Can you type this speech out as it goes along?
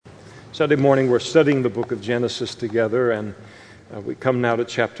Sunday morning we're studying the book of Genesis together, and we come now to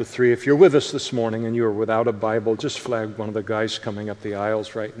chapter 3. If you're with us this morning and you're without a Bible, just flag one of the guys coming up the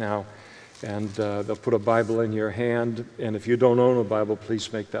aisles right now, and they'll put a Bible in your hand. And if you don't own a Bible,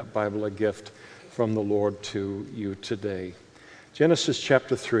 please make that Bible a gift from the Lord to you today. Genesis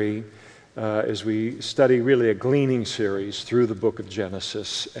chapter 3, as we study really a gleaning series through the book of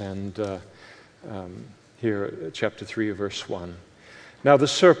Genesis, and here, chapter 3, verse 1. Now the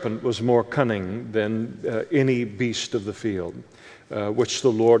serpent was more cunning than any beast of the field, which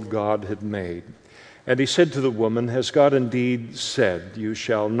the Lord God had made. And he said to the woman, Has God indeed said, You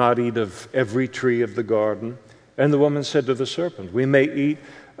shall not eat of every tree of the garden? And the woman said to the serpent, We may eat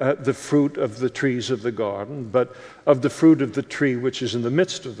the fruit of the trees of the garden, but of the fruit of the tree which is in the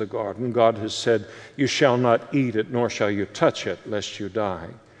midst of the garden, God has said, You shall not eat it, nor shall you touch it, lest you die.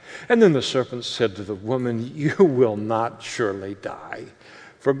 And then the serpent said to the woman, You will not surely die.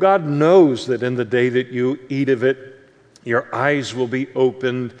 For God knows that in the day that you eat of it, your eyes will be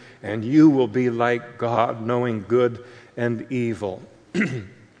opened, and you will be like God, knowing good and evil.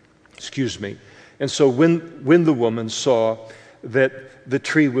 Excuse me. And so when the woman saw that the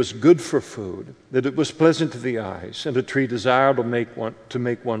tree was good for food, that it was pleasant to the eyes, and a tree desired to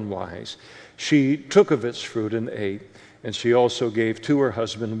make one wise, she took of its fruit and ate. And she also gave to her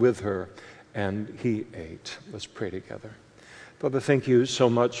husband with her, and he ate. Let's pray together. Father, thank you so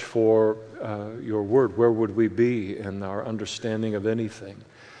much for your word. Where would we be in our understanding of anything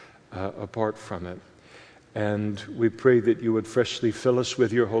apart from it? And we pray that you would freshly fill us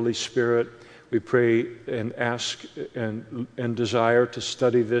with your Holy Spirit. We pray and ask and desire to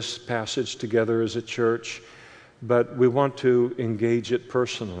study this passage together as a church, but we want to engage it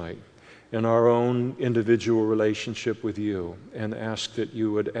personally in our own individual relationship with you, and ask that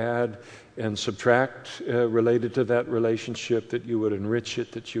you would add and subtract related to that relationship, that you would enrich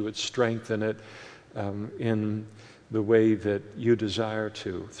it, that you would strengthen it in the way that you desire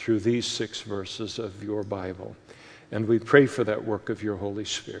to through these 6 verses of your Bible. And we pray for that work of your Holy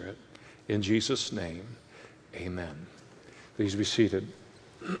Spirit. In Jesus' name, amen. Please be seated.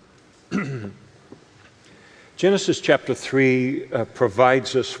 Genesis chapter 3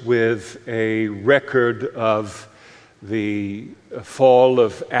 provides us with a record of the fall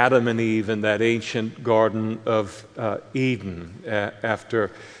of Adam and Eve in that ancient Garden of Eden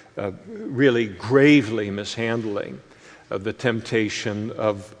after really gravely mishandling the temptation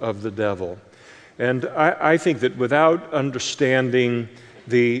of the devil. And I think that without understanding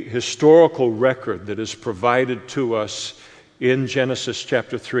the historical record that is provided to us in Genesis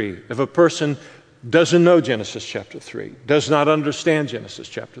chapter 3, if a person doesn't know Genesis chapter 3, does not understand Genesis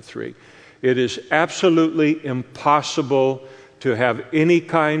chapter 3, it is absolutely impossible to have any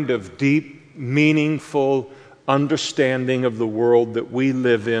kind of deep, meaningful understanding of the world that we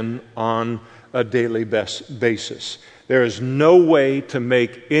live in on a daily basis. There is no way to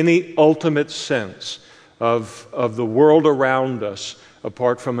make any ultimate sense of the world around us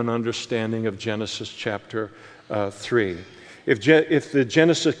apart from an understanding of Genesis chapter 3. If the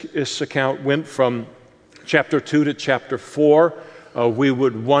Genesis account went from chapter 2 to chapter 4, we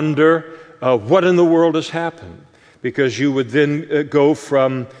would wonder what in the world has happened, because you would then go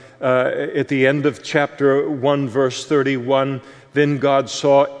from, at the end of chapter 1, verse 31, Then God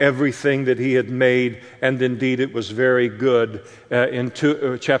saw everything that he had made, and indeed it was very good,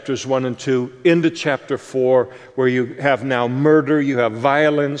 chapters 1 and 2, into chapter 4, where you have now murder, you have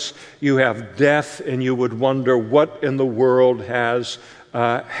violence, you have death, and you would wonder what in the world has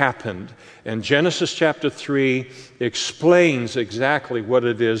happened. And Genesis chapter 3 explains exactly what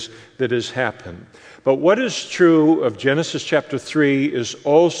it is that has happened. But what is true of Genesis chapter 3 is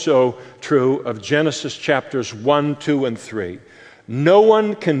also true of Genesis chapters 1, 2, and 3. No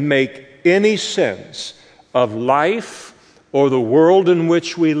one can make any sense of life or the world in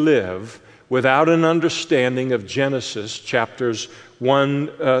which we live without an understanding of Genesis chapters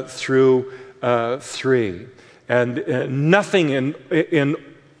 1 through 3. And nothing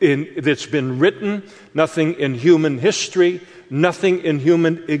that's been written, nothing in human history, nothing in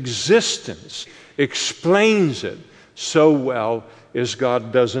human existence explains it so well as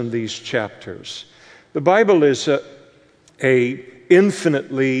God does in these chapters. The Bible is a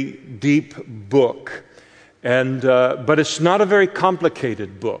infinitely deep book, but it's not a very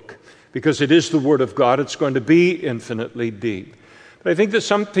complicated book, because it is the Word of God. It's going to be infinitely deep. But I think that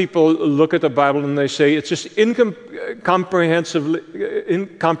some people look at the Bible and they say it's just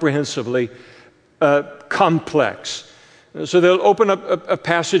incomprehensibly complex. So they'll open up a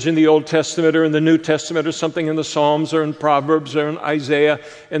passage in the Old Testament or in the New Testament or something in the Psalms or in Proverbs or in Isaiah,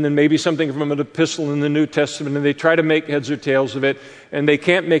 and then maybe something from an epistle in the New Testament, and they try to make heads or tails of it, and they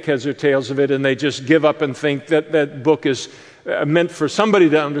can't make heads or tails of it, and they just give up and think that that book is meant for somebody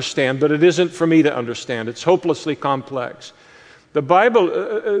to understand, but it isn't for me to understand. It's hopelessly complex. The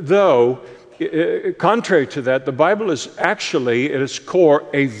Bible, though, contrary to that, the Bible is actually, at its core,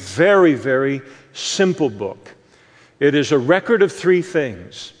 a very, very simple book. It is a record of three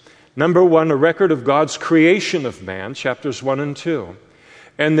things. Number one, a record of God's creation of man, chapters 1 and 2.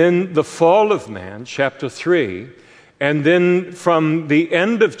 And then the fall of man, chapter 3. And then from the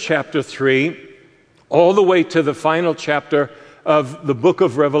end of chapter 3, all the way to the final chapter of the book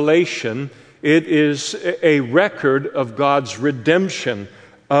of Revelation, it is a record of God's redemption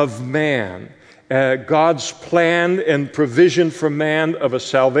of man. God's plan and provision for man of a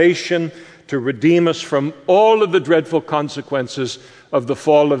salvation to redeem us from all of the dreadful consequences of the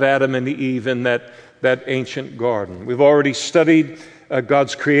fall of Adam and Eve in that ancient garden. We've already studied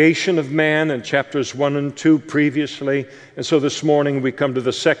God's creation of man in chapters 1 and 2 previously, and so this morning we come to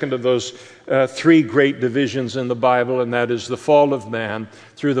the second of those three great divisions in the Bible, and that is the fall of man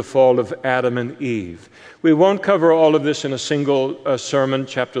through the fall of Adam and Eve. We won't cover all of this in a single sermon,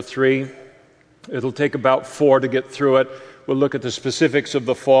 chapter 3. It'll take about 4 to get through it. We'll look at the specifics of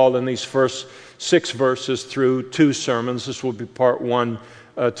the fall in these first 6 verses through 2 sermons. This will be part 1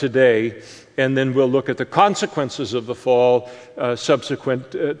 today. And then we'll look at the consequences of the fall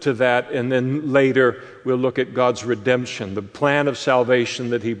subsequent to that. And then later we'll look at God's redemption, the plan of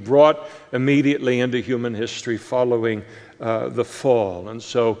salvation that He brought immediately into human history following the fall. And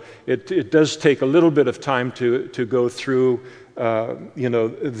so it does take a little bit of time to go through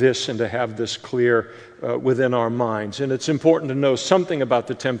this and to have this clear within our minds. And it's important to know something about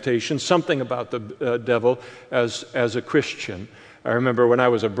the temptation, something about the devil as a Christian. I remember when I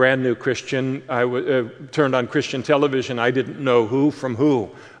was a brand new Christian, I turned on Christian television. I didn't know who from who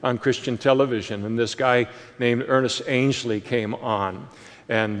on Christian television. And this guy named Ernest Angley came on.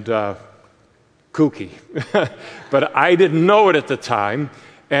 And kooky. But I didn't know it at the time.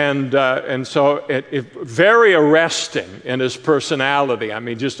 And so it very arresting in his personality. I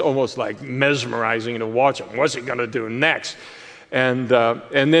mean, just almost like mesmerizing to watch him. What's he going to do next? And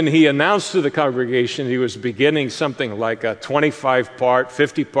then he announced to the congregation he was beginning something like a 25-part,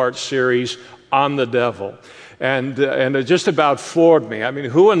 50-part series on the devil. And it just about floored me. I mean,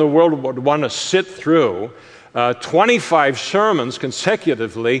 who in the world would want to sit through 25 sermons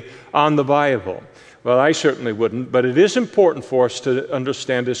consecutively on the Bible? Well, I certainly wouldn't, but it is important for us to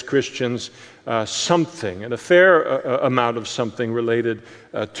understand as Christians something, and a fair amount of something related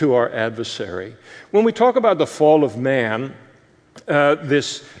to our adversary. When we talk about the fall of man,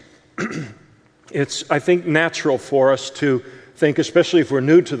 it's, I think, natural for us to think, especially if we're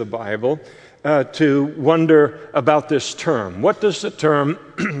new to the Bible, to wonder about this term. What does the term,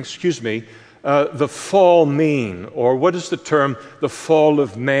 the fall mean? Or what does the term, the fall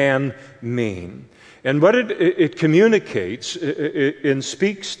of man, mean? And what it communicates and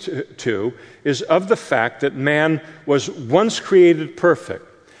speaks to is of the fact that man was once created perfect,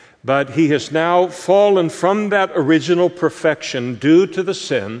 but he has now fallen from that original perfection due to the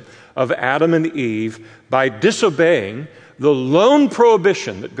sin of Adam and Eve by disobeying the lone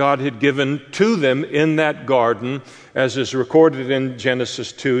prohibition that God had given to them in that garden, as is recorded in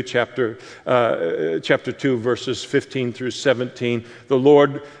Genesis 2, chapter 2, verses 15 through 17. The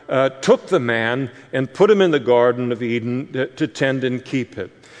Lord took the man and put him in the Garden of Eden to tend and keep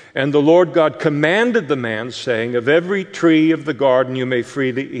it. And the Lord God commanded the man, saying, "Of every tree of the garden you may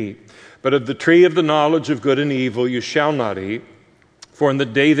freely eat, but of the tree of the knowledge of good and evil you shall not eat, for in the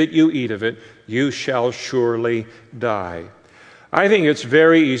day that you eat of it, you shall surely die." I think it's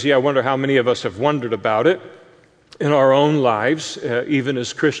very easy. I wonder how many of us have wondered about it in our own lives, even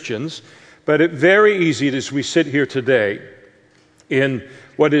as Christians. But it's very easy as we sit here today in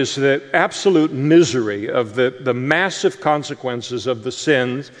what is the absolute misery of the massive consequences of the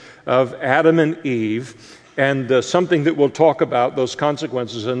sins of Adam and Eve, and something that we'll talk about, those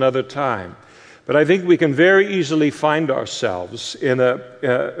consequences, another time. But I think we can very easily find ourselves in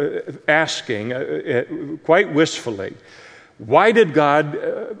asking, quite wistfully, why did God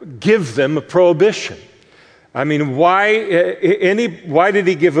give them a prohibition? I mean, why did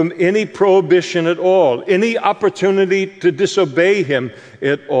He give them any prohibition at all, any opportunity to disobey Him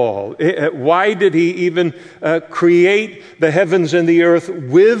at all? Why did He even create the heavens and the earth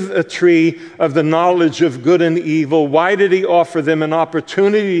with a tree of the knowledge of good and evil? Why did He offer them an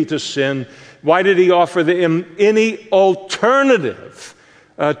opportunity to sin? Why did He offer them any alternative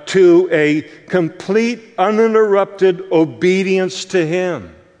to a complete, uninterrupted obedience to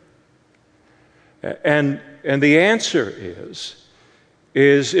Him? And the answer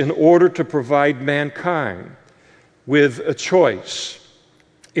is in order to provide mankind with a choice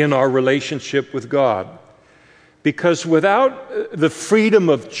in our relationship with God. Because without the freedom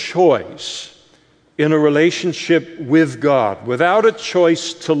of choice in a relationship with God, without a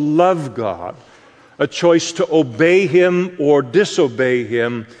choice to love God, a choice to obey Him or disobey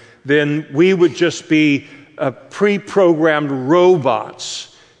Him, then we would just be pre-programmed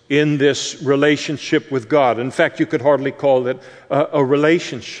robots in this relationship with God. In fact, you could hardly call it a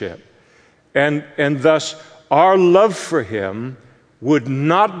relationship. And thus, our love for Him would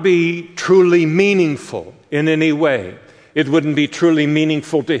not be truly meaningful in any way. It wouldn't be truly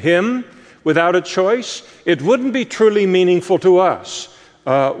meaningful to Him without a choice. It wouldn't be truly meaningful to us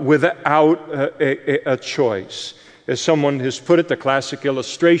without a choice. As someone has put it, the classic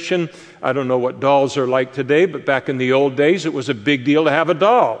illustration, I don't know what dolls are like today, but back in the old days, it was a big deal to have a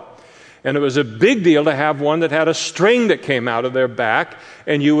doll. And it was a big deal to have one that had a string that came out of their back,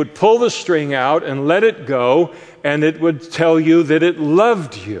 and you would pull the string out and let it go, and it would tell you that it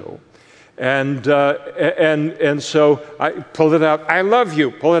loved you. And so I pull it out, I love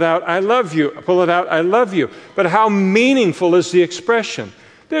you. Pull it out, I love you. Pull it out, I love you. But how meaningful is the expression?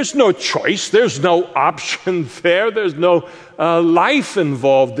 There's no choice. There's no option there. There's no life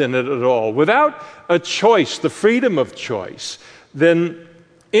involved in it at all. Without a choice, the freedom of choice, then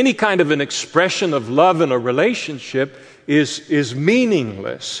any kind of an expression of love in a relationship is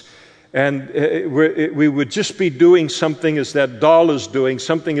meaningless. And we would just be doing something as that doll is doing,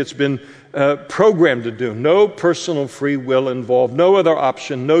 something it's been programmed to do. No personal free will involved, no other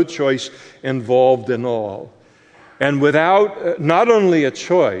option, no choice involved in all. And without not only a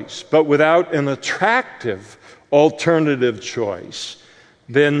choice, but without an attractive alternative choice,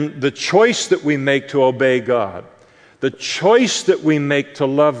 then the choice that we make to obey God, the choice that we make to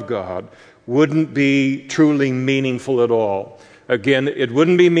love God, wouldn't be truly meaningful at all. Again, it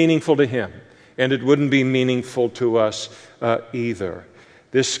wouldn't be meaningful to Him, and it wouldn't be meaningful to us either.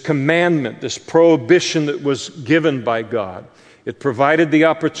 This commandment, this prohibition that was given by God, it provided the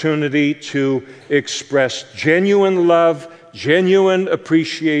opportunity to express genuine love, genuine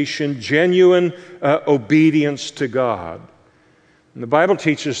appreciation, genuine obedience to God. And the Bible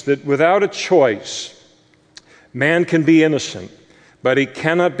teaches that without a choice, man can be innocent, but he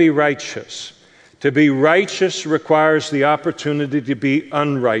cannot be righteous. To be righteous requires the opportunity to be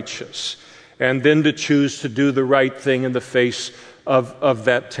unrighteous, and then to choose to do the right thing in the face of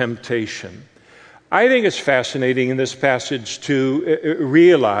that temptation. I think it's fascinating in this passage to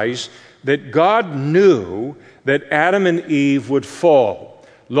realize that God knew that Adam and Eve would fall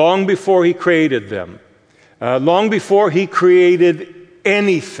long before He created them. Long before He created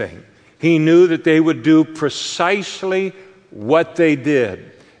anything, He knew that they would do precisely what they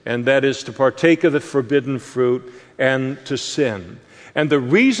did, and that is to partake of the forbidden fruit and to sin. And the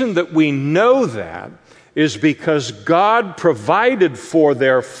reason that we know that is because God provided for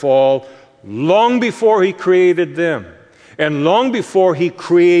their fall long before He created them, and long before He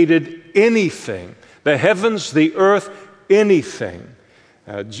created anything, the heavens, the earth, anything.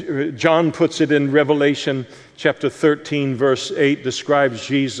 John puts it in Revelation chapter 13, verse 8, describes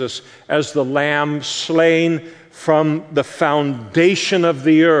Jesus as the Lamb slain from the foundation of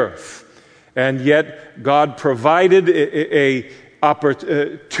the earth. And yet God provided an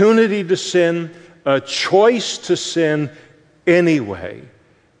opportunity to sin, a choice to sin anyway.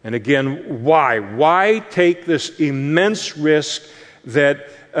 And again, why? Why take this immense risk that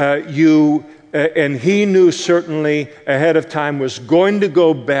and He knew certainly ahead of time was going to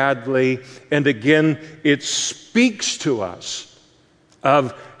go badly. And again, it speaks to us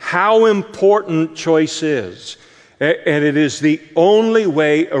of how important choice is. And it is the only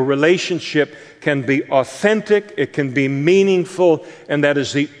way a relationship can be authentic, it can be meaningful, and that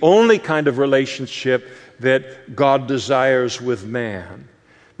is the only kind of relationship that God desires with man.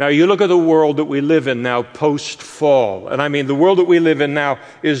 Now, you look at the world that we live in now post-fall, and I mean the world that we live in now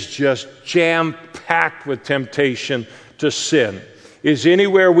is just jam-packed with temptation to sin. Is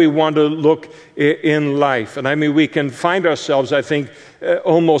anywhere we want to look in life. And I mean, we can find ourselves, I think,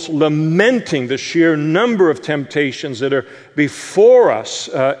 almost lamenting the sheer number of temptations that are before us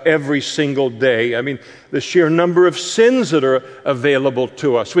every single day. I mean, the sheer number of sins that are available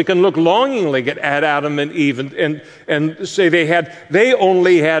to us. We can look longingly at Adam and Eve and say they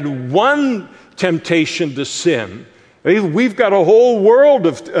only had one temptation to sin, We've got a whole world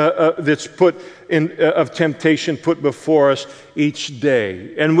that's put in of temptation put before us each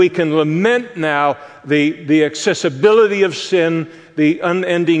day, and we can lament now the accessibility of sin, the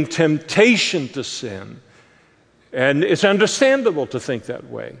unending temptation to sin, and it's understandable to think that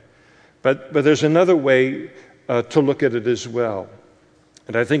way. But there's another way to look at it as well,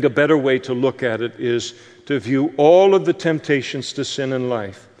 and I think a better way to look at it is to view all of the temptations to sin in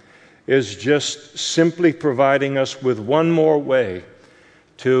life is just simply providing us with one more way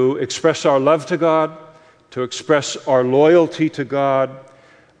to express our love to God, to express our loyalty to God,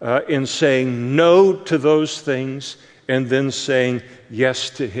 in saying no to those things and then saying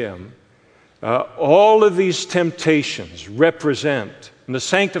yes to Him. All of these temptations represent, in the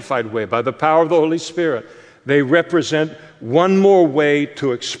sanctified way, by the power of the Holy Spirit, they represent one more way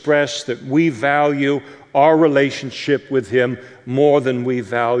to express that we value our relationship with Him more than we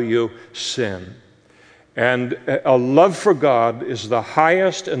value sin. And a love for God is the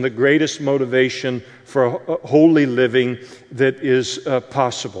highest and the greatest motivation for holy living that is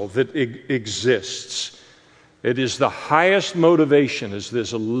possible, that exists. It is the highest motivation, is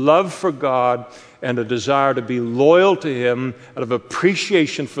this love for God and a desire to be loyal to Him out of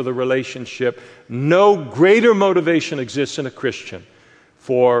appreciation for the relationship. No greater motivation exists in a Christian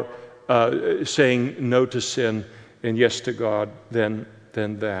for saying no to sin and yes to God than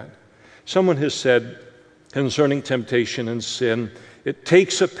that. Someone has said concerning temptation and sin, it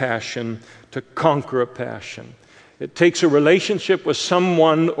takes a passion to conquer a passion. It takes a relationship with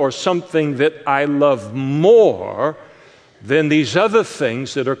someone or something that I love more than these other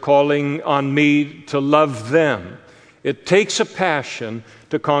things that are calling on me to love them. It takes a passion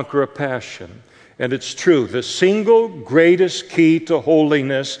to conquer a passion. And it's true, the single greatest key to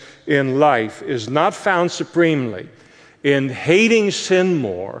holiness in life is not found supremely in hating sin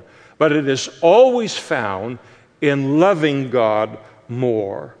more, but it is always found in loving God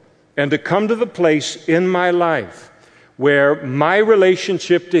more. And to come to the place in my life where my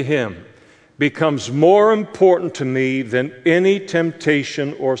relationship to Him becomes more important to me than any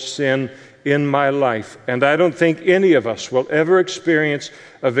temptation or sin in my life. And I don't think any of us will ever experience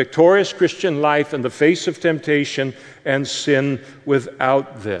a victorious Christian life in the face of temptation and sin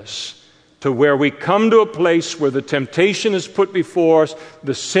without this. To where we come to a place where the temptation is put before us,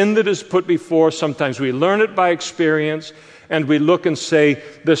 the sin that is put before us, sometimes we learn it by experience, and we look and say,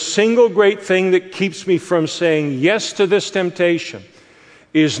 the single great thing that keeps me from saying yes to this temptation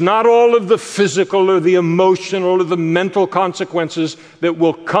is not all of the physical or the emotional or the mental consequences that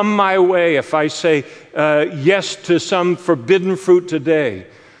will come my way if I say yes to some forbidden fruit today.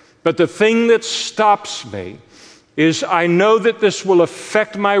 But the thing that stops me is I know that this will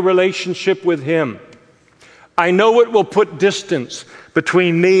affect my relationship with Him. I know it will put distance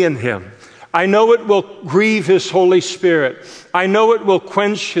between me and Him. I know it will grieve His Holy Spirit. I know it will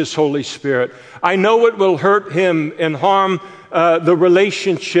quench His Holy Spirit. I know it will hurt Him and harm the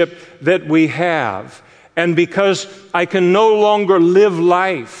relationship that we have. And because I can no longer live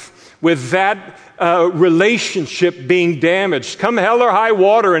life with that relationship being damaged, come hell or high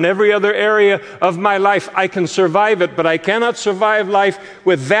water in every other area of my life, I can survive it, but I cannot survive life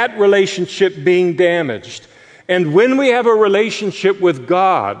with that relationship being damaged. And when we have a relationship with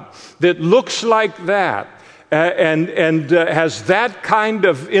God that looks like that, and has that kind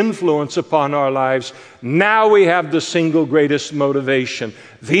of influence upon our lives, now we have the single greatest motivation,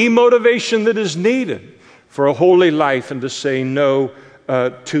 the motivation that is needed for a holy life and to say no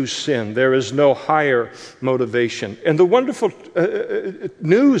to sin. There is no higher motivation. And the wonderful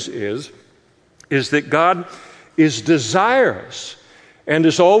news is that God is desirous and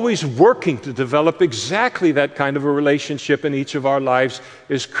is always working to develop exactly that kind of a relationship in each of our lives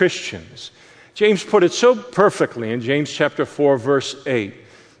as Christians. James put it so perfectly in James chapter 4, verse 8.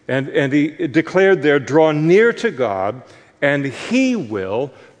 And he declared there, draw near to God, and He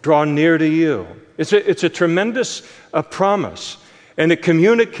will draw near to you. It's a tremendous promise. And it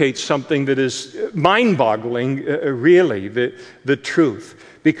communicates something that is mind-boggling, really, the truth.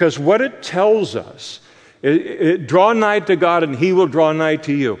 Because what it tells us, draw nigh to God and He will draw nigh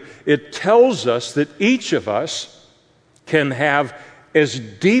to you. It tells us that each of us can have as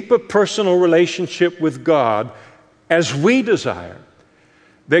deep a personal relationship with God as we desire.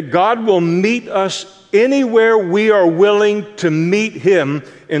 That God will meet us anywhere we are willing to meet Him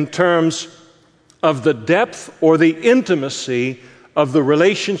in terms of the depth or the intimacy of the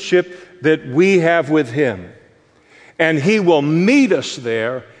relationship that we have with Him. And He will meet us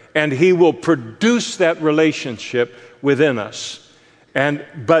there, and He will produce that relationship within us.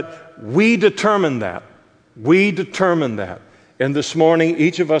 But we determine that. We determine that. And this morning,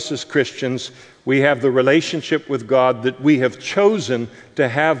 each of us as Christians, we have the relationship with God that we have chosen to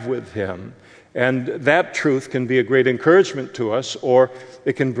have with Him. And that truth can be a great encouragement to us, or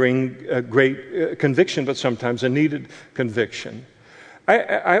it can bring a great conviction, but sometimes a needed conviction.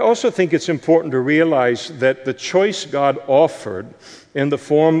 I also think it's important to realize that the choice God offered in the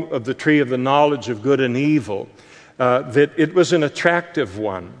form of the tree of the knowledge of good and evil, that it was an attractive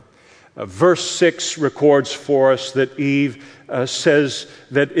one. Verse 6 records for us that Eve says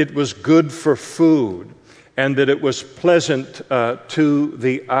that it was good for food and that it was pleasant to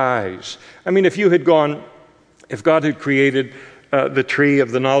the eyes. I mean, if God had created the tree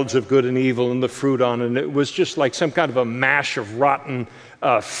of the knowledge of good and evil and the fruit on it, and it was just like some kind of a mash of rotten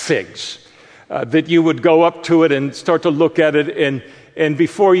figs, that you would go up to it and start to look at it, and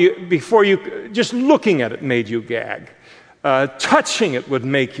before you just looking at it made you gag. Touching it would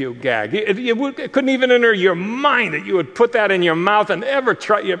make you gag. It couldn't even enter your mind that you would put that in your mouth and ever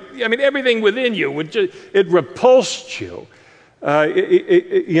try. I mean, everything within you would it repulsed you.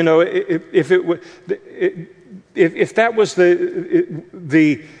 If that was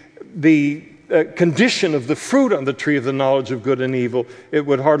the condition of the fruit on the tree of the knowledge of good and evil, it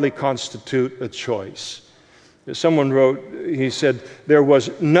would hardly constitute a choice. Someone wrote, he said, there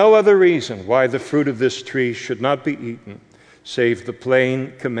was no other reason why the fruit of this tree should not be eaten, save the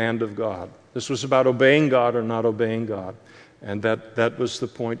plain command of God. This was about obeying God or not obeying God, and that was the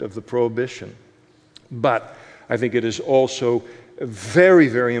point of the prohibition. But I think it is also very,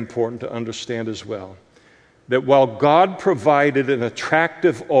 very important to understand as well that while God provided an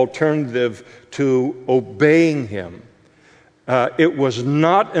attractive alternative to obeying Him, it was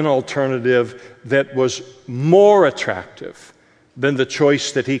not an alternative that was more attractive than the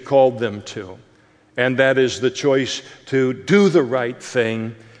choice that He called them to. And that is the choice to do the right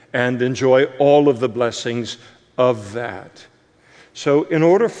thing and enjoy all of the blessings of that. So in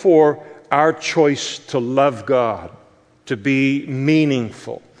order for our choice to love God to be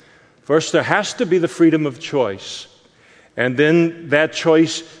meaningful, first there has to be the freedom of choice. And then that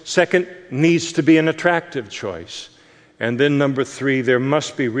choice, second, needs to be an attractive choice. And then number 3, there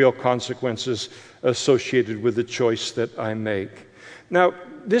must be real consequences associated with the choice that I make. Now,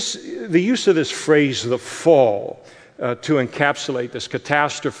 the use of this phrase, the fall, to encapsulate this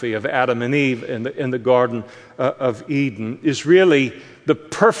catastrophe of Adam and Eve in the Garden of Eden is really the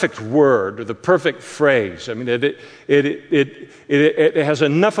perfect word, or the perfect phrase. I mean, it has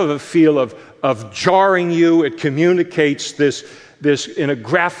enough of a feel of jarring you. It communicates this in a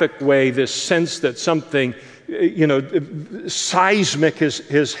graphic way, this sense that something seismic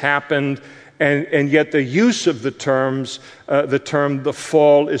has happened, and yet the use of the term the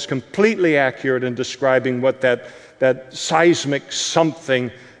fall is completely accurate in describing what that seismic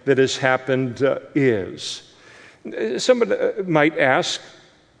something that has happened is. Somebody might ask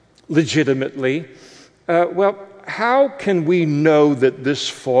legitimately, well, how can we know that this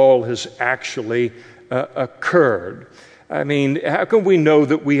fall has actually occurred? I mean, how can we know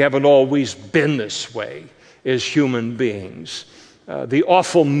that we haven't always been this way as human beings? The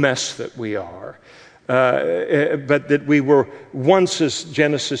awful mess that we are. But that we were once, as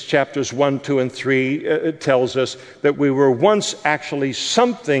Genesis chapters 1, 2, and 3 tells us, that we were once actually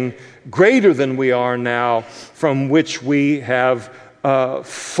something greater than we are now, from which we have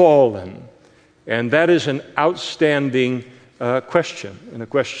fallen. And that is an outstanding question, and a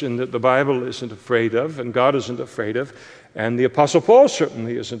question that the Bible isn't afraid of, and God isn't afraid of, and the Apostle Paul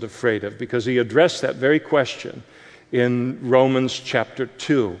certainly isn't afraid of, because he addressed that very question in Romans chapter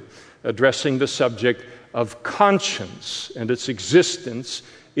 2, addressing the subject of conscience and its existence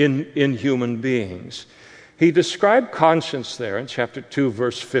in human beings. He described conscience there in chapter 2,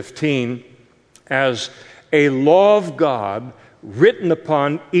 verse 15, as a law of God written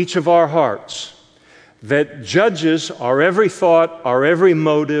upon each of our hearts that judges our every thought, our every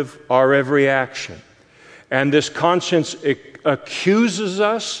motive, our every action. And this conscience accuses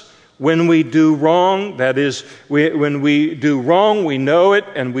us when we do wrong. That is, when we do wrong, we know it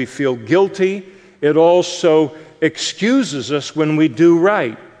and we feel guilty. It also excuses us when we do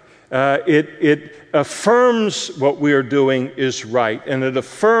right. It affirms what we are doing is right, and it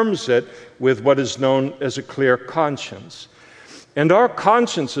affirms it with what is known as a clear conscience. And our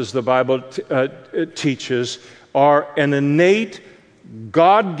consciences, the Bible teaches, are an innate,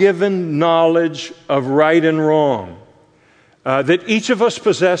 God-given knowledge of right and wrong that each of us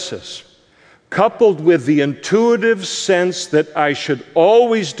possesses, coupled with the intuitive sense that I should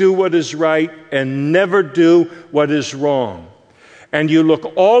always do what is right and never do what is wrong. And you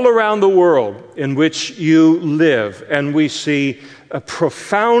look all around the world in which you live, and we see a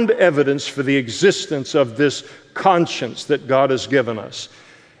profound evidence for the existence of this conscience that God has given us.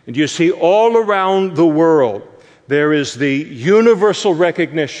 And you see, all around the world, there is the universal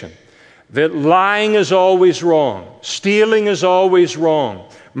recognition that lying is always wrong, stealing is always wrong,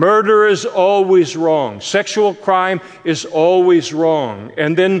 murder is always wrong, sexual crime is always wrong.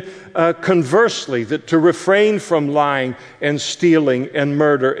 And then conversely, that to refrain from lying and stealing and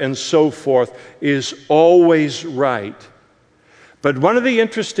murder and so forth is always right. But one of the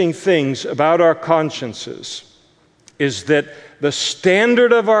interesting things about our consciences is that the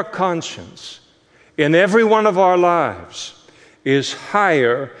standard of our conscience in every one of our lives is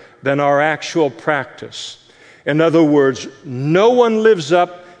higher than our actual practice. In other words, no one lives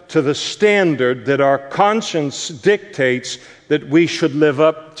up to the standard that our conscience dictates that we should live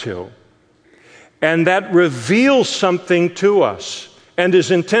up to. And that reveals something to us and is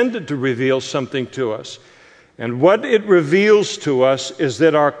intended to reveal something to us. And what it reveals to us is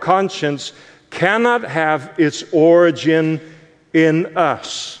that our conscience cannot have its origin in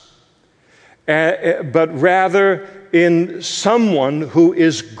us, but rather in someone who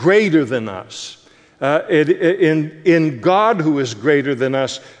is greater than us, in God who is greater than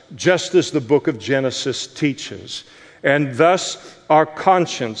us, just as the book of Genesis teaches. And thus, our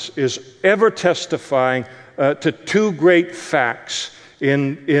conscience is ever testifying to two great facts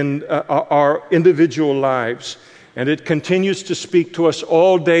in our individual lives. And it continues to speak to us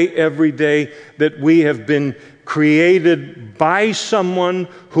all day, every day, that we have been created by someone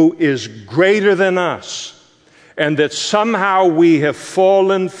who is greater than us, and that somehow we have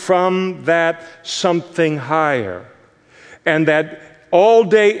fallen from that something higher. And that all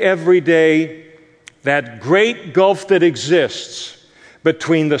day, every day, that great gulf that exists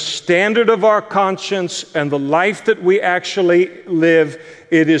between the standard of our conscience and the life that we actually live,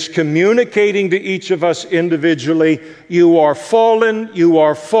 it is communicating to each of us individually, you are fallen, you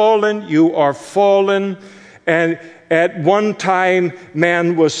are fallen, you are fallen. And at one time,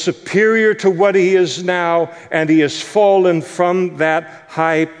 man was superior to what he is now, and he has fallen from that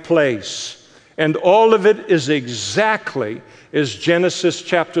high place. And all of it is exactly as Genesis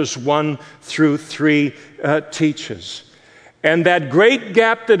chapters 1 through 3 teaches. And that great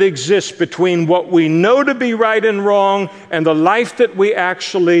gap that exists between what we know to be right and wrong and the life that we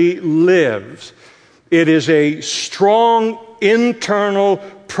actually live, it is a strong, internal,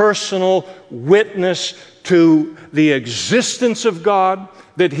 personal witness to the existence of God,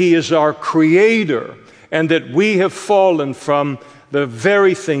 that He is our Creator, and that we have fallen from the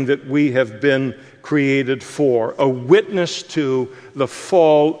very thing that we have been created for, a witness to the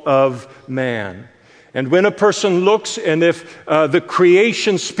fall of man. And when a person looks, and if the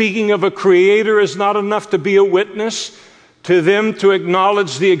creation speaking of a creator is not enough to be a witness to them, to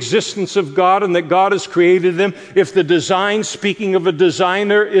acknowledge the existence of God and that God has created them, if the design speaking of a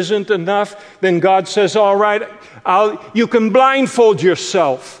designer isn't enough, then God says, all right, you can blindfold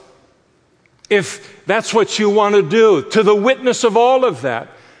yourself if that's what you want to do, to the witness of all of that.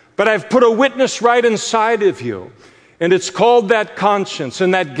 But I've put a witness right inside of you. And it's called that conscience,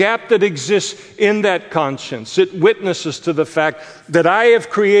 and that gap that exists in that conscience. It witnesses to the fact that I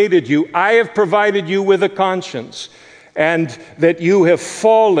have created you, I have provided you with a conscience, and that you have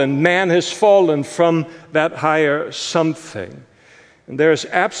fallen, man has fallen from that higher something. And there is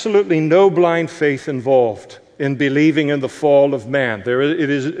absolutely no blind faith involved in believing in the fall of man.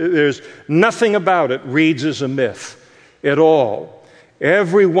 There's nothing about it reads as a myth at all.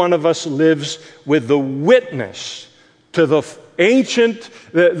 Every one of us lives with the witness to the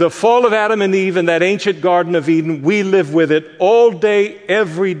fall of Adam and Eve in that ancient Garden of Eden. We live with it all day,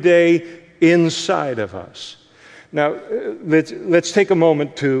 every day, inside of us. Now, let's take a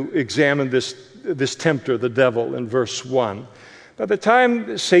moment to examine this tempter, the devil, in verse 1. By the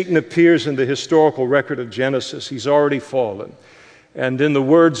time Satan appears in the historical record of Genesis, he's already fallen. And in the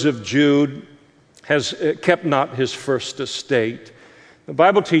words of Jude, has kept not his first estate. The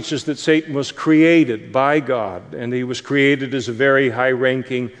Bible teaches that Satan was created by God, and he was created as a very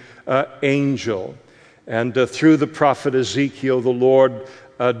high-ranking angel. And through the prophet Ezekiel, the Lord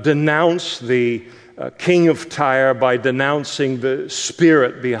denounced the king of Tyre by denouncing the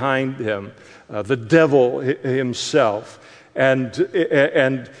spirit behind him, the devil himself. And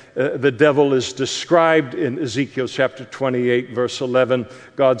the devil is described in Ezekiel chapter 28, verse 11,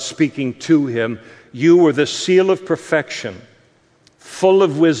 God speaking to him, you were the seal of perfection, full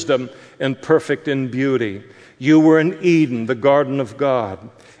of wisdom and perfect in beauty. You were in Eden, the garden of God.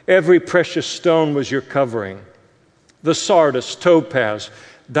 Every precious stone was your covering. The sardius, topaz,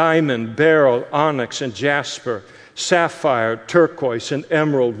 diamond, beryl, onyx, and jasper, sapphire, turquoise, and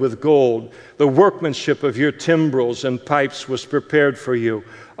emerald with gold. The workmanship of your timbrels and pipes was prepared for you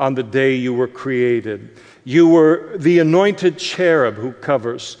on the day you were created. You were the anointed cherub who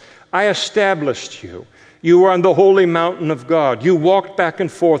covers. I established you. You were on the holy mountain of God. You walked back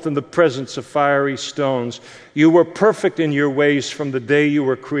and forth in the presence of fiery stones. You were perfect in your ways from the day you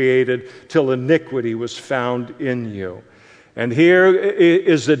were created till iniquity was found in you. And here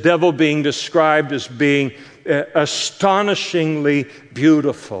is the devil being described as being astonishingly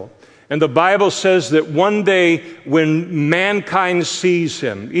beautiful. And the Bible says that one day when mankind sees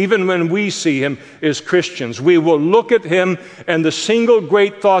him, even when we see him as Christians, we will look at him, and the single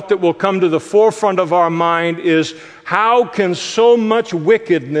great thought that will come to the forefront of our mind is, how can so much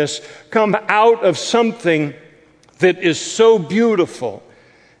wickedness come out of something that is so beautiful?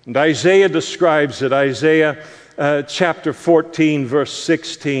 And Isaiah describes it, Isaiah chapter 14, verse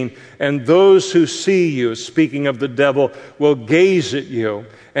 16, and those who see you, speaking of the devil, will gaze at you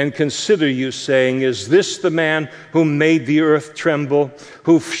and consider you, saying, is this the man who made the earth tremble,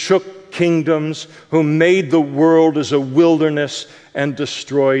 who shook kingdoms, who made the world as a wilderness and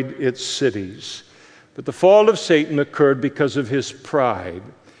destroyed its cities? But the fall of Satan occurred because of his pride.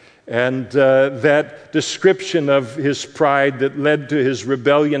 And that description of his pride that led to his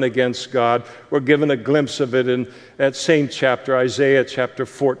rebellion against God, we're given a glimpse of it in that same chapter, Isaiah chapter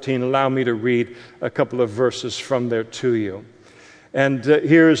 14. Allow me to read a couple of verses from there to you. And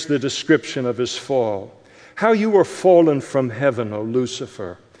here's the description of his fall. How you were fallen from heaven, O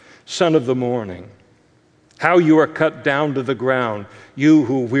Lucifer, son of the morning. How you are cut down to the ground, you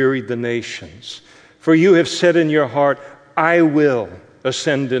who wearied the nations. For you have said in your heart, I will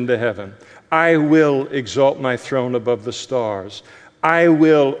ascend into heaven. I will exalt my throne above the stars. I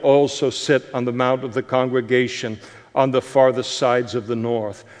will also sit on the mount of the congregation on the farthest sides of the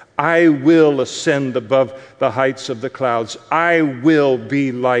north. I will ascend above the heights of the clouds. I will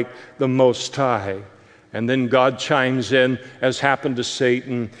be like the Most High. And then God chimes in, as happened to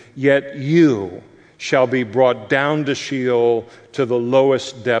Satan, yet you shall be brought down to Sheol, to the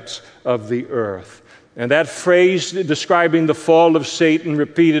lowest depths of the earth. And that phrase describing the fall of Satan,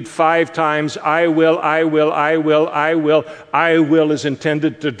 repeated 5 times, I will, I will, I will, I will, I will, is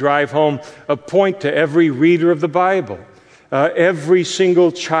intended to drive home a point to every reader of the Bible, every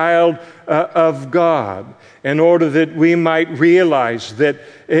single child of God, in order that we might realize that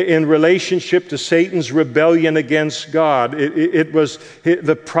in relationship to Satan's rebellion against God, it was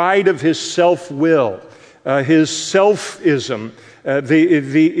the pride of his self-will, his selfism,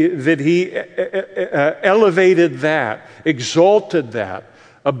 that he elevated that, exalted that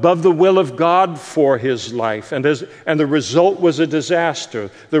above the will of God for his life. And the result was a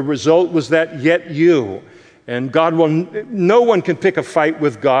disaster. The result was that yet you. And no one can pick a fight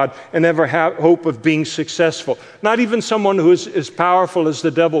with God and ever have hope of being successful. Not even someone who is as powerful as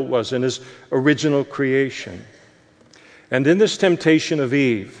the devil was in his original creation. And in this temptation of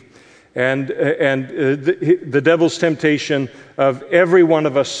Eve, and the devil's temptation of every one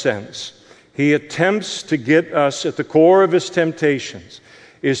of us since, he attempts to get us, at the core of his temptations,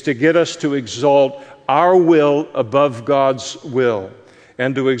 is to get us to exalt our will above God's will,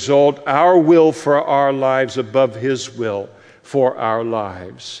 and to exalt our will for our lives above his will for our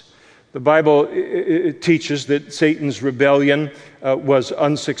lives. The Bible teaches that Satan's rebellion was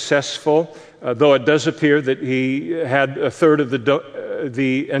unsuccessful, though it does appear that he had a third of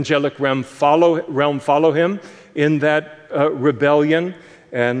the angelic realm follow him in that rebellion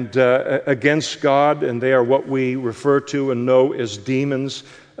and against God, and they are what we refer to and know as demons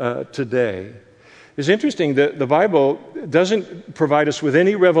today. It's interesting that the Bible doesn't provide us with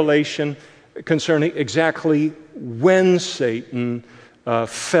any revelation concerning exactly when Satan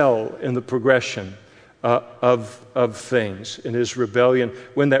fell in the progression of things in his rebellion,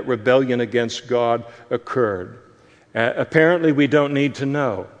 when that rebellion against God occurred. Apparently, we don't need to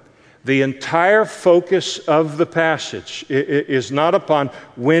know. The entire focus of the passage is not upon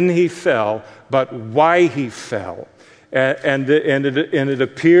when he fell, but why he fell. And it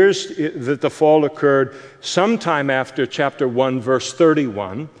appears that the fall occurred sometime after chapter 1, verse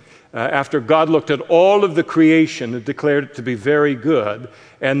 31, after God looked at all of the creation and declared it to be very good,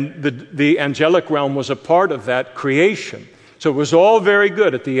 and the angelic realm was a part of that creation. So it was all very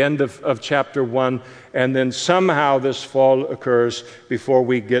good at the end of chapter 1, and then somehow this fall occurs before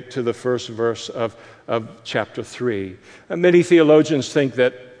we get to the first verse of chapter 3. Many theologians think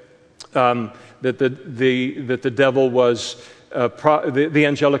that the devil was, the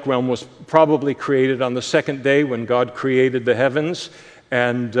angelic realm was probably created on the second day when God created the heavens,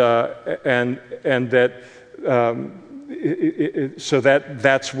 and that So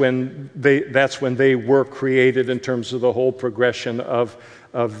that's when they were created in terms of the whole progression of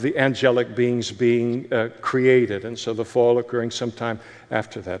the angelic beings being created, and so the fall occurring sometime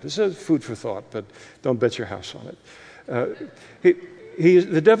after that. This is food for thought, but don't bet your house on it.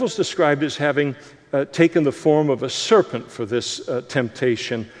 The devil's described as having taken the form of a serpent for this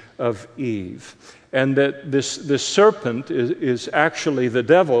temptation of Eve, and that this serpent is actually the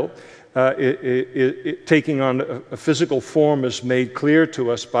devil. Taking on a physical form is made clear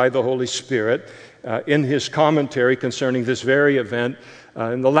to us by the Holy Spirit in his commentary concerning this very event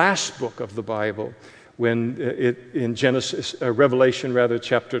in the last book of the Bible, when in Revelation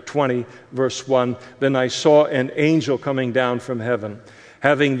chapter 20, verse 1, "Then I saw an angel coming down from heaven,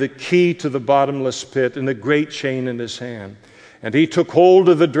 having the key to the bottomless pit and a great chain in his hand. And he took hold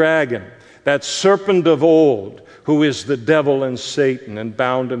of the dragon, that serpent of old, who is the devil and Satan, and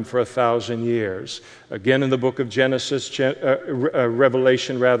bound him for 1,000 years. Again in the book of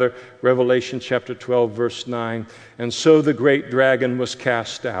Revelation chapter 12, verse 9. "And so the great dragon was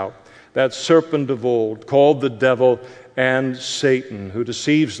cast out, that serpent of old, called the devil and Satan, who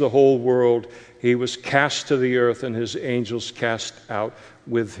deceives the whole world. He was cast to the earth, and his angels cast out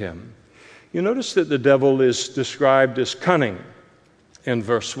with him." You notice that the devil is described as cunning in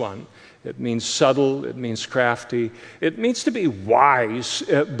verse 1. It means subtle, it means crafty. It means to be wise,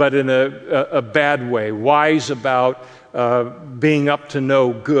 but in a bad way. Wise about being up to no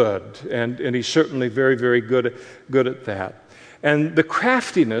good. And he's certainly very, very good at that. And the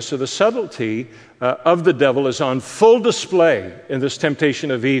craftiness or the subtlety of the devil is on full display in this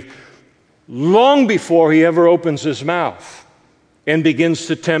temptation of Eve long before he ever opens his mouth and begins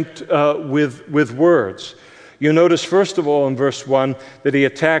to tempt with words. You notice, first of all, in verse 1, that he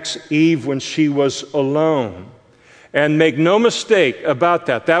attacks Eve when she was alone. And make no mistake about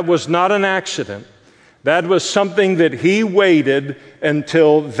that. That was not an accident. That was something that he waited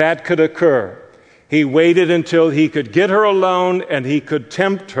until that could occur. He waited until he could get her alone and he could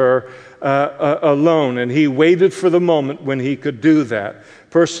tempt her alone. And he waited for the moment when he could do that.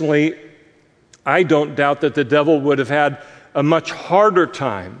 Personally, I don't doubt that the devil would have had a much harder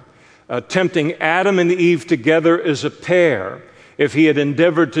time tempting Adam and Eve together as a pair if he had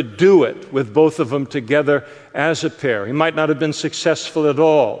endeavored to do it with both of them together as a pair. He might not have been successful at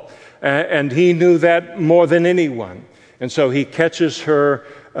all, and he knew that more than anyone. And so he catches her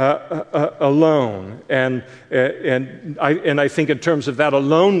alone. And I think in terms of that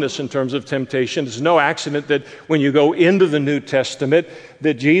aloneness, in terms of temptation, it's no accident that when you go into the New Testament,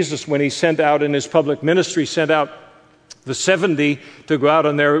 that Jesus, when he sent out in his public ministry, sent out the 70 to go out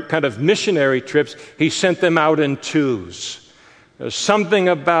on their kind of missionary trips, he sent them out in twos. There's something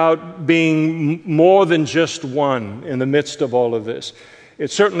about being more than just one in the midst of all of this.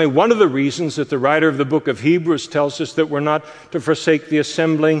 It's certainly one of the reasons that the writer of the book of Hebrews tells us that we're not to forsake the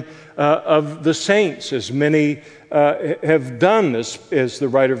assembling of the saints, as many have done, as the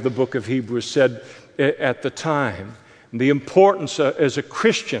writer of the book of Hebrews said at the time. The importance as a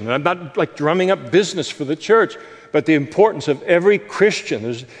Christian, and I'm not like drumming up business for the church, but the importance of every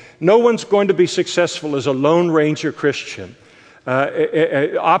Christian. No one's going to be successful as a Lone Ranger Christian,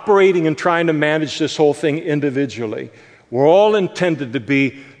 operating and trying to manage this whole thing individually. We're all intended to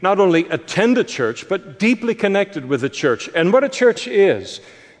be not only attend a church, but deeply connected with the church. And what a church is: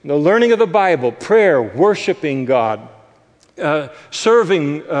 the learning of the Bible, prayer, worshiping God,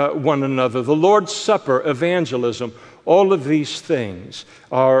 serving one another, the Lord's Supper, evangelism. All of these things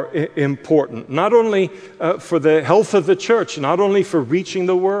are important, not only for the health of the church, not only for reaching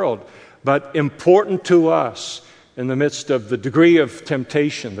the world, but important to us in the midst of the degree of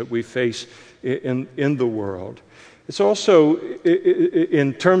temptation that we face in the world. It's also,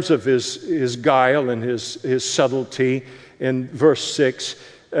 in terms of his guile and his subtlety, in verse 6,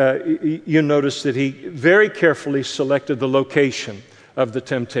 you notice that he very carefully selected the location of the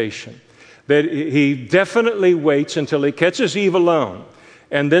temptation. That he definitely waits until he catches Eve alone.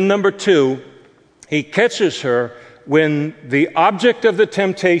 And then number 2, he catches her when the object of the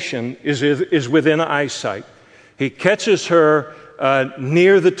temptation is within eyesight. He catches her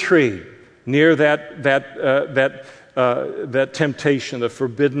near the tree, near that temptation, the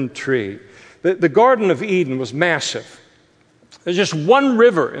forbidden tree. The Garden of Eden was massive. There's just one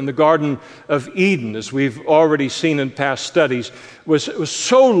river in the Garden of Eden, as we've already seen in past studies, was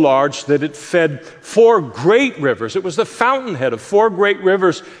so large that it fed 4 great rivers. It was the fountainhead of 4 great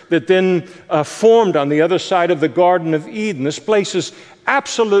rivers that then formed on the other side of the Garden of Eden. This place is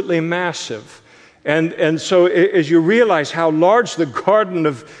absolutely massive. And so as you realize how large the Garden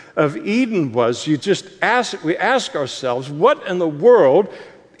of Eden was, we ask ourselves, what in the world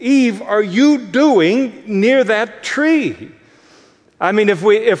Eve are you doing near that tree? I mean,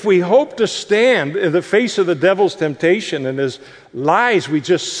 if we hope to stand in the face of the devil's temptation and his lies, we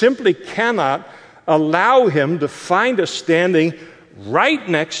just simply cannot allow him to find us standing right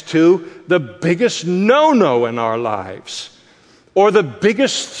next to the biggest no-no in our lives, or the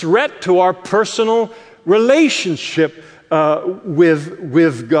biggest threat to our personal relationship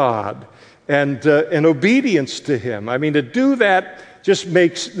with God and obedience to him. I mean, to do that just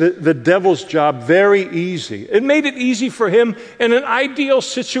makes the devil's job very easy. It made it easy for him in an ideal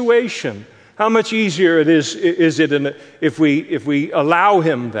situation. How much easier is it if we allow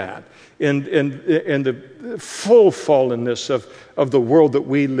him that in the full fallenness of the world that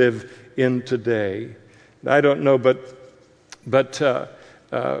we live in today? I don't know, but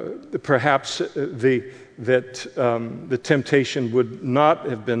perhaps the temptation would not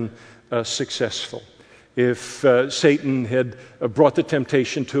have been successful if Satan had brought the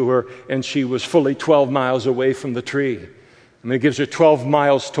temptation to her and she was fully 12 miles away from the tree. I mean, it gives her 12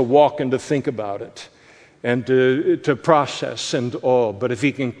 miles to walk and to think about it and to process and all. But if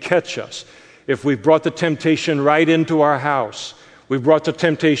he can catch us, if we've brought the temptation right into our house, we've brought the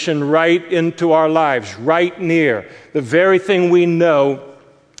temptation right into our lives, right near, the very thing we know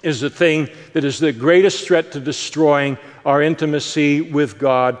is the thing that is the greatest threat to destroying our intimacy with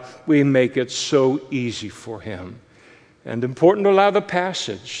God, we make it so easy for him. And important to allow the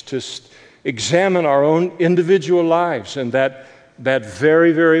passage to examine our own individual lives in that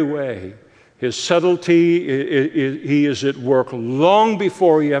very, very way. His subtlety, he is at work long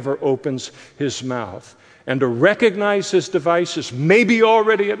before he ever opens his mouth. And to recognize his devices may be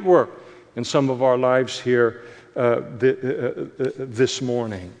already at work in some of our lives here this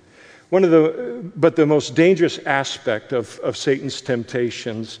morning. But the most dangerous aspect of Satan's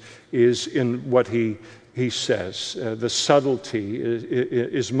temptations is in what he says. The subtlety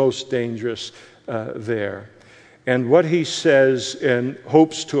is most dangerous there. And what he says and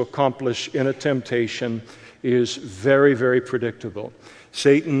hopes to accomplish in a temptation is very, very predictable.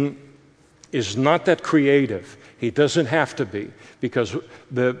 Satan is not that creative. He doesn't have to be, because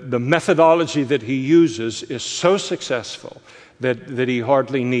the methodology that he uses is so successful that he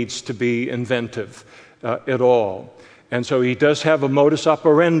hardly needs to be inventive at all. And so he does have a modus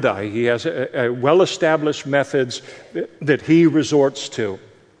operandi. He has a well-established methods that he resorts to,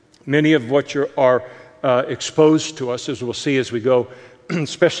 many of which are exposed to us, as we'll see as we go,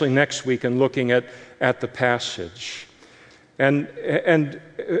 especially next week, in looking at the passage. And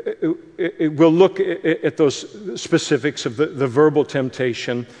we'll look at those specifics of the verbal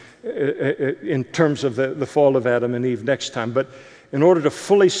temptation in terms of the fall of Adam and Eve next time. But in order to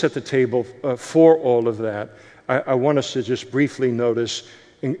fully set the table for all of that, I want us to just briefly notice,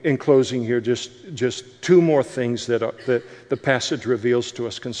 in closing here, just two more things that the passage reveals to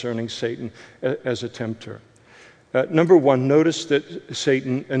us concerning Satan as a tempter. Number one, notice that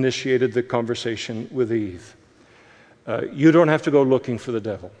Satan initiated the conversation with Eve. You don't have to go looking for the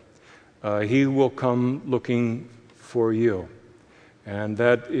devil. He will come looking for you. And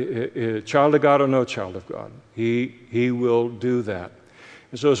that, child of God or no child of God, he will do that.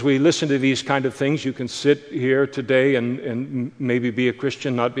 And so as we listen to these kind of things, you can sit here today and maybe be a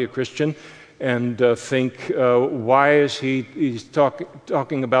Christian, not be a Christian, and think, why is he's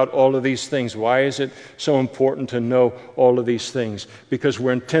talking about all of these things? Why is it so important to know all of these things? Because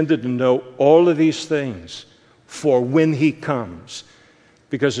we're intended to know all of these things for when he comes.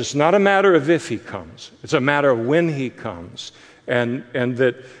 Because it's not a matter of if he comes, it's a matter of when he comes. And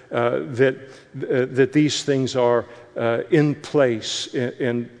that these things are in place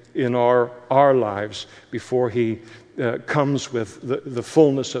in our lives before he comes with the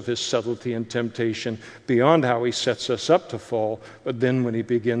fullness of his subtlety and temptation beyond how he sets us up to fall, but then when he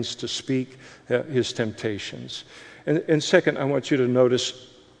begins to speak his temptations. And second, I want you to notice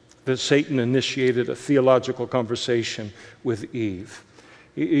that Satan initiated a theological conversation with Eve.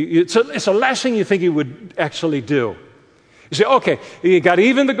 It's the last thing you think he would actually do. You say, okay, you got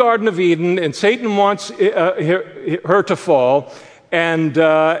Eve in the Garden of Eden, and Satan wants her to fall.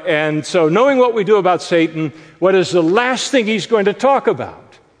 And so knowing what we do about Satan, what is the last thing he's going to talk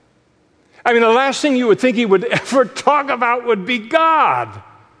about? I mean, the last thing you would think he would ever talk about would be God.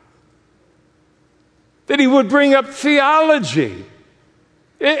 That he would bring up theology.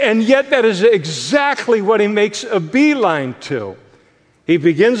 And yet that is exactly what he makes a beeline to. He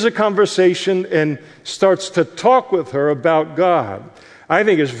begins the conversation and starts to talk with her about God. I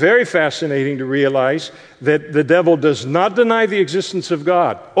think it's very fascinating to realize that the devil does not deny the existence of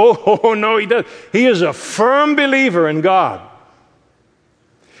God. Oh, no, he does. He is a firm believer in God.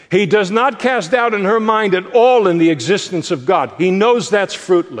 He does not cast doubt in her mind at all in the existence of God. He knows that's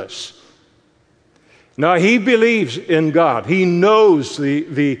fruitless. Now, he believes in God. He knows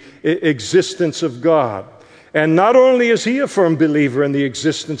the existence of God. And not only is he a firm believer in the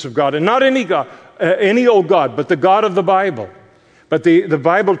existence of God, and not any God, any old God, but the God of the Bible. But the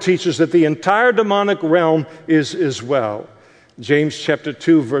Bible teaches that the entire demonic realm is as well. James chapter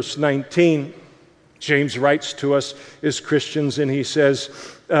 2, verse 19, James writes to us as Christians, and he says,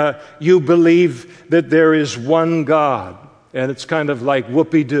 you believe that there is one God. And it's kind of like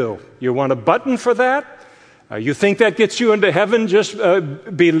whoopee-doo. You want a button for that? You think that gets you into heaven, just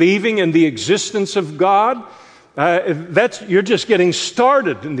believing in the existence of God? You're just getting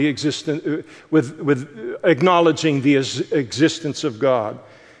started in the existence with acknowledging the existence of God.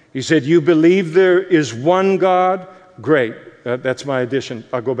 He said, you believe there is one God? Great. That's my addition.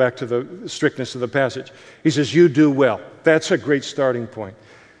 I'll go back to the strictness of the passage. He says, you do well. That's a great starting point.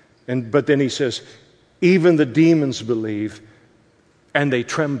 But then he says, even the demons believe, and they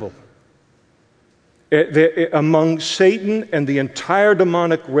tremble. Among Satan and the entire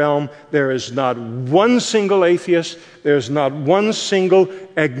demonic realm, there is not one single atheist, there is not one single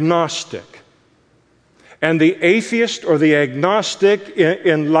agnostic. And the atheist or the agnostic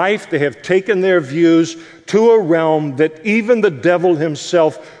in life, they have taken their views to a realm that even the devil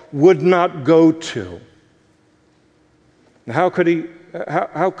himself would not go to. How could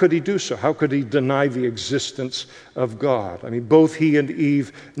he do so? How could he deny the existence of God? I mean, both he and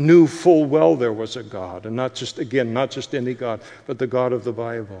Eve knew full well there was a God, and not just any God, but the God of the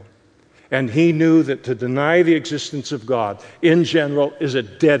Bible. And he knew that to deny the existence of God, in general, is a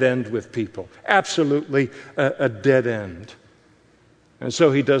dead end with people. Absolutely a dead end. And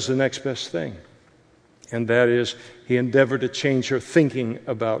so he does the next best thing, and that is he endeavored to change her thinking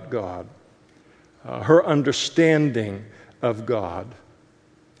about God, her understanding of God.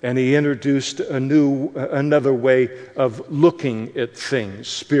 And he introduced another way of looking at things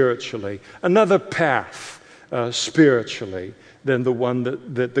spiritually, another path spiritually than the one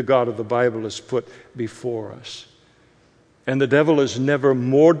that the God of the Bible has put before us. And the devil is never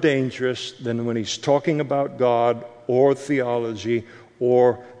more dangerous than when he's talking about God or theology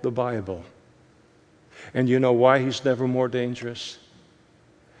or the Bible. And you know why he's never more dangerous?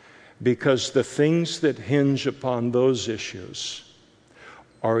 Because the things that hinge upon those issues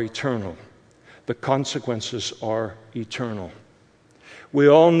are eternal. The consequences are eternal. We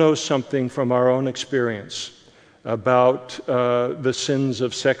all know something from our own experience about the sins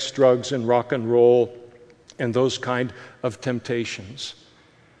of sex, drugs, and rock and roll and those kind of temptations.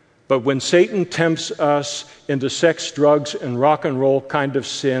 But when Satan tempts us into sex, drugs, and rock and roll kind of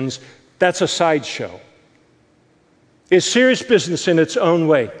sins, that's a sideshow. It's serious business in its own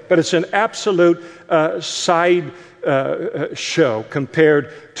way, but it's an absolute side show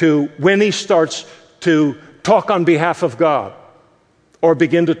compared to when he starts to talk on behalf of God or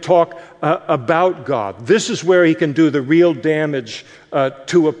begin to talk about God. This is where he can do the real damage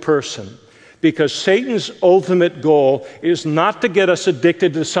to a person, because Satan's ultimate goal is not to get us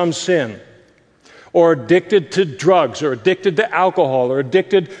addicted to some sin, or addicted to drugs, or addicted to alcohol, or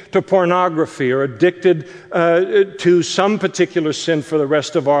addicted to pornography, or addicted to some particular sin for the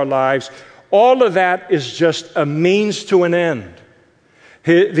rest of our lives. All of that is just a means to an end.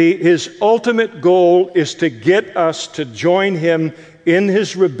 His ultimate goal is to get us to join him in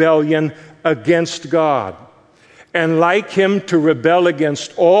his rebellion against God, and like him to rebel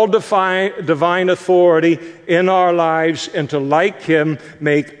against all divine authority in our lives, and to, like him,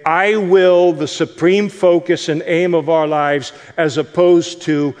 make I will the supreme focus and aim of our lives, as opposed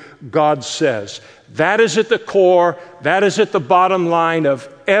to God says. That is at the core, that is at the bottom line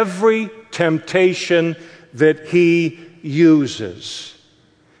of every temptation that he uses.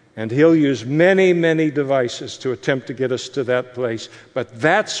 And he'll use many, many devices to attempt to get us to that place, but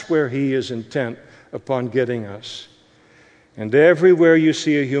that's where he is intent upon getting us. And everywhere you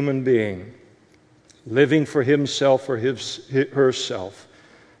see a human being living for himself or herself,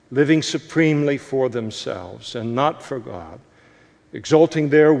 living supremely for themselves and not for God, exalting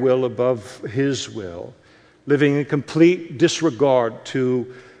their will above his will, living in complete disregard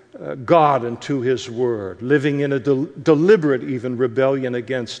to God and to his word, living in a deliberate even rebellion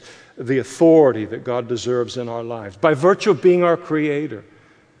against the authority that God deserves in our lives, by virtue of being our creator.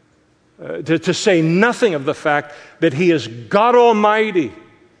 To say nothing of the fact that he is God Almighty,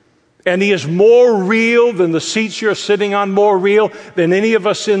 and he is more real than the seats you're sitting on, more real than any of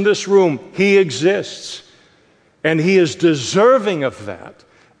us in this room. He exists, and he is deserving of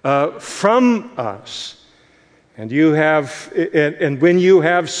that from us. And when you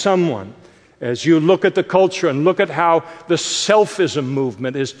have someone As you look at the culture and look at how the selfism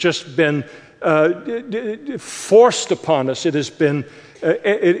movement has just been forced upon us, it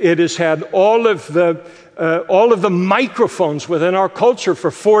has had all of the microphones within our culture for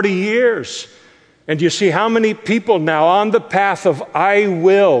 40 years. And you see how many people now on the path of I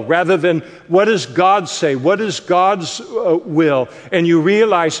will, rather than what does God say, what is God's will, and you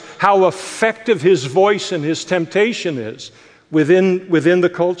realize how effective His voice and His temptation is within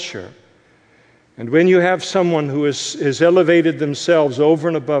the culture. And when you have someone who has elevated themselves over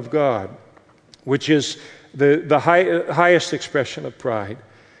and above God, which is the highest expression of pride,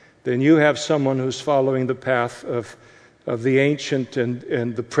 then you have someone who's following the path of the ancient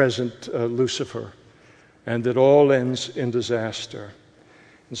and the present Lucifer, and it all ends in disaster.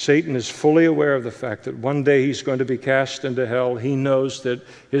 And Satan is fully aware of the fact that one day he's going to be cast into hell. He knows that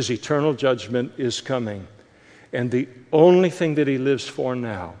his eternal judgment is coming. And the only thing that he lives for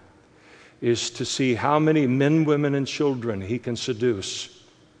now is to see how many men, women, and children he can seduce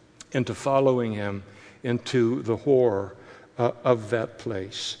into following him into the horror of that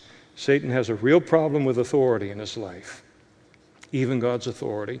place. Satan has a real problem with authority in his life, even God's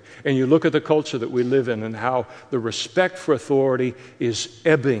authority. And you look at the culture that we live in and how the respect for authority is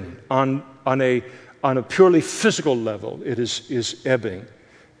ebbing on a purely physical level. It is ebbing.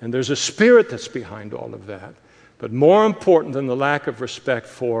 And there's a spirit that's behind all of that. But more important than the lack of respect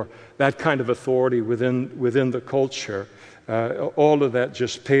for that kind of authority within the culture, all of that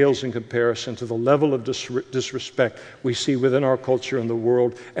just pales in comparison to the level of disrespect we see within our culture and the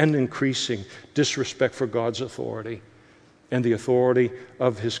world, and increasing disrespect for God's authority and the authority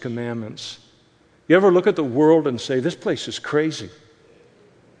of His commandments. You ever look at the world and say, this place is crazy?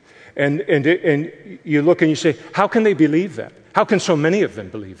 And you look and you say, how can they believe that? How can so many of them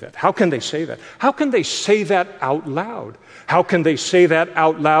believe that? How can they say that? How can they say that out loud? How can they say that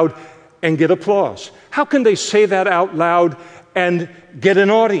out loud and get applause? How can they say that out loud and get an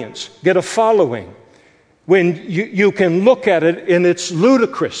audience, get a following? When you can look at it and it's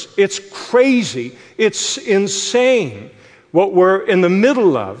ludicrous, it's crazy, it's insane what we're in the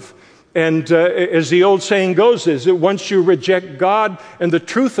middle of. And as the old saying goes, is that once you reject God and the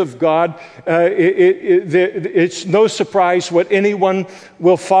truth of God, it's no surprise what anyone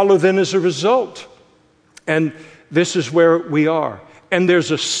will follow then as a result. And this is where we are. And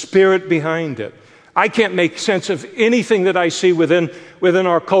there's a spirit behind it. I can't make sense of anything that I see within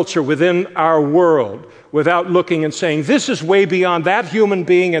our culture, within our world, without looking and saying, this is way beyond that human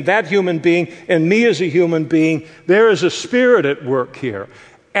being and me as a human being. There is a spirit at work here.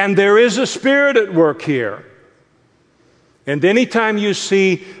 And there is a spirit at work here. And anytime you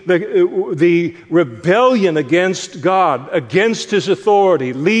see the rebellion against God, against His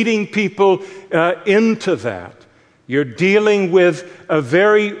authority, leading people into that, you're dealing with a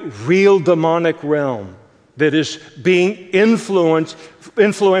very real demonic realm that is being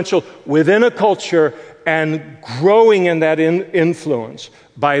influential within a culture and growing in that influence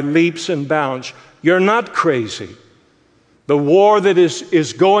by leaps and bounds. You're not crazy. The war that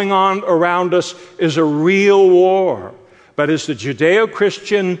is going on around us is a real war. But as the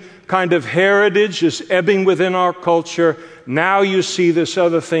Judeo-Christian kind of heritage is ebbing within our culture, now you see this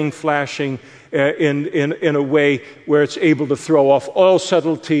other thing flashing in a way where it's able to throw off all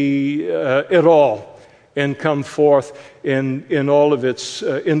subtlety at all and come forth in all of its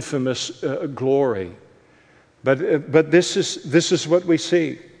infamous glory. But this is what we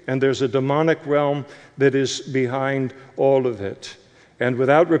see. And there's a demonic realm that is behind all of it. And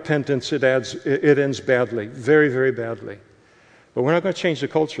without repentance, it ends badly, very, very badly. But we're not going to change the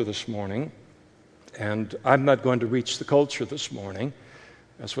culture this morning. And I'm not going to reach the culture this morning.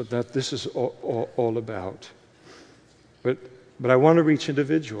 That's what this is all about. But I want to reach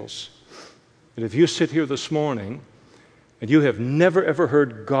individuals. And if you sit here this morning and you have never, ever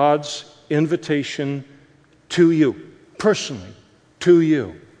heard God's invitation to you, personally, to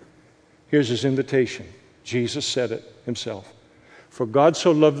you, here's His invitation. Jesus said it Himself. For God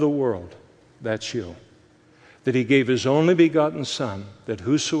so loved the world, that's you, that He gave His only begotten Son, that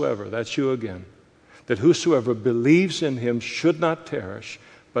whosoever, that's you again, that whosoever believes in Him should not perish,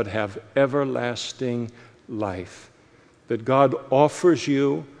 but have everlasting life. That God offers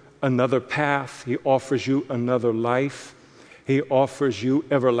you another path. He offers you another life. He offers you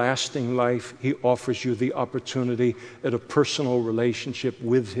everlasting life. He offers you the opportunity at a personal relationship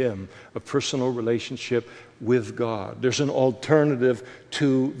with Him, a personal relationship with God. There's an alternative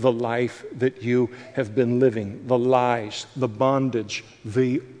to the life that you have been living, the lies, the bondage,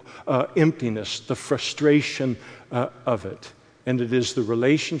 the emptiness, the frustration of it. And it is the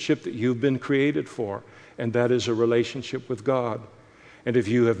relationship that you've been created for, and that is a relationship with God. And if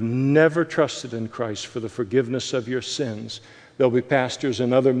you have never trusted in Christ for the forgiveness of your sins, there'll be pastors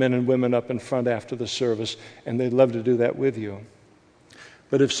and other men and women up in front after the service, and they'd love to do that with you.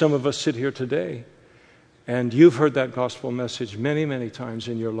 But if some of us sit here today, and you've heard that gospel message many, many times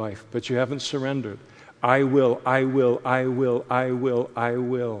in your life, but you haven't surrendered, I will. I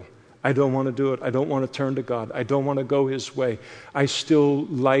don't want to do it. I don't want to turn to God. I don't want to go His way. I'm still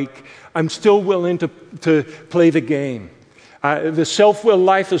willing to play the game. The self-will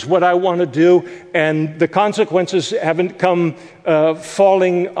life is what I want to do, and the consequences haven't come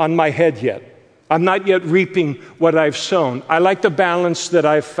falling on my head yet. I'm not yet reaping what I've sown. I like the balance that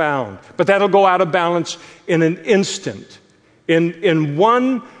I've found, but that'll go out of balance in an instant. In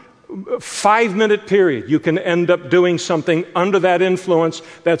 1 5-minute period, you can end up doing something under that influence,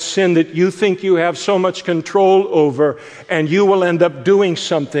 that sin that you think you have so much control over, and you will end up doing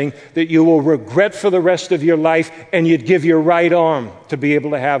something that you will regret for the rest of your life, and you'd give your right arm to be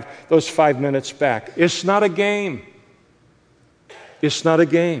able to have those 5 minutes back. It's not a game. It's not a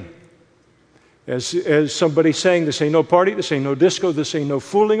game. As somebody's saying, this ain't no party, this ain't no disco, this ain't no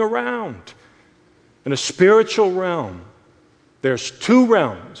fooling around. In a spiritual realm, there's 2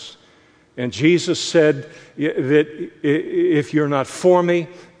 realms. And Jesus said that if you're not for me,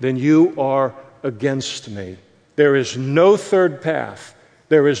 then you are against me. There is no third path.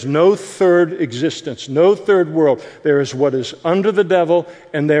 There is no third existence, no third world. There is what is under the devil,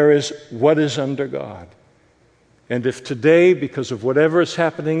 and there is what is under God. And if today, because of whatever is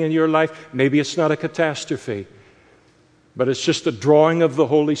happening in your life, maybe it's not a catastrophe, but it's just a drawing of the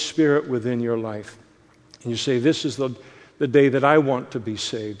Holy Spirit within your life, and you say, this is the day that I want to be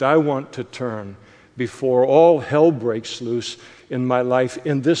saved. I want to turn before all hell breaks loose in my life,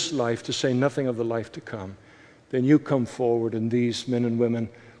 in this life, to say nothing of the life to come. Then you come forward, and these men and women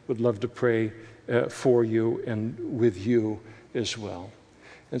would love to pray for you and with you as well.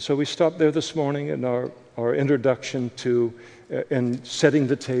 And so we stop there this morning in our introduction to and setting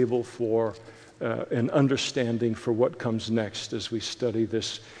the table for an understanding for what comes next as we study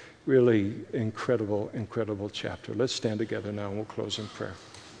this really incredible, incredible chapter. Let's stand together now and we'll close in prayer.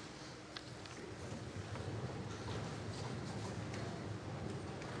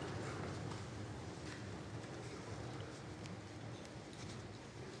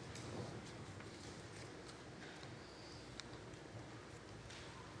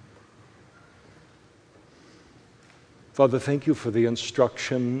 Father, thank you for the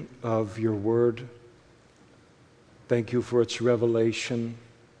instruction of your word. Thank you for its revelation,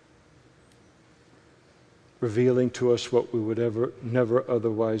 revealing to us what we would never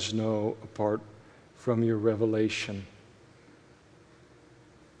otherwise know apart from your revelation.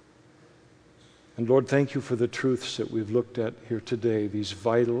 And Lord, thank you for the truths that we've looked at here today, these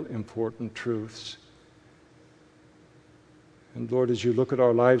vital, important truths. And Lord, as you look at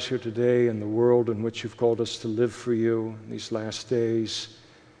our lives here today and the world in which you've called us to live for you in these last days,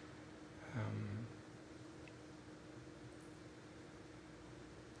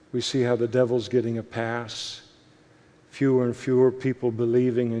 we see how the devil's getting a pass. Fewer and fewer people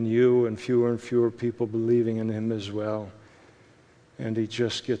believing in you, and fewer people believing in him as well. And he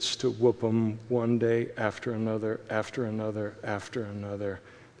just gets to whoop them one day after another, after another, after another.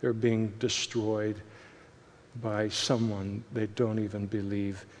 They're being destroyed by someone they don't even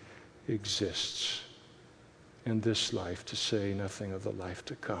believe exists in this life, to say nothing of the life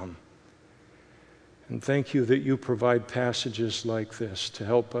to come. And thank you that you provide passages like this to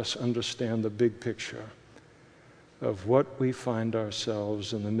help us understand the big picture of what we find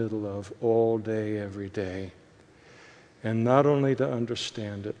ourselves in the middle of all day, every day. And not only to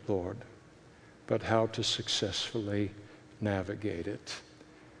understand it, Lord, but how to successfully navigate it.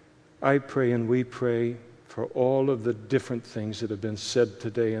 I pray and we pray for all of the different things that have been said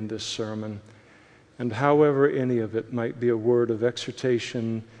today in this sermon, and however any of it might be a word of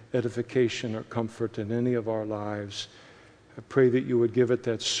exhortation, edification, or comfort in any of our lives, I pray that you would give it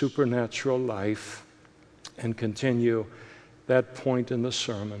that supernatural life and continue that point in the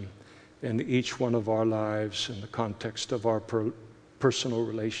sermon in each one of our lives in the context of our personal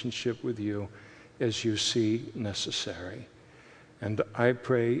relationship with you as you see necessary. And I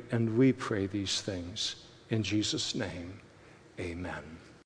pray and we pray these things in Jesus' name. Amen.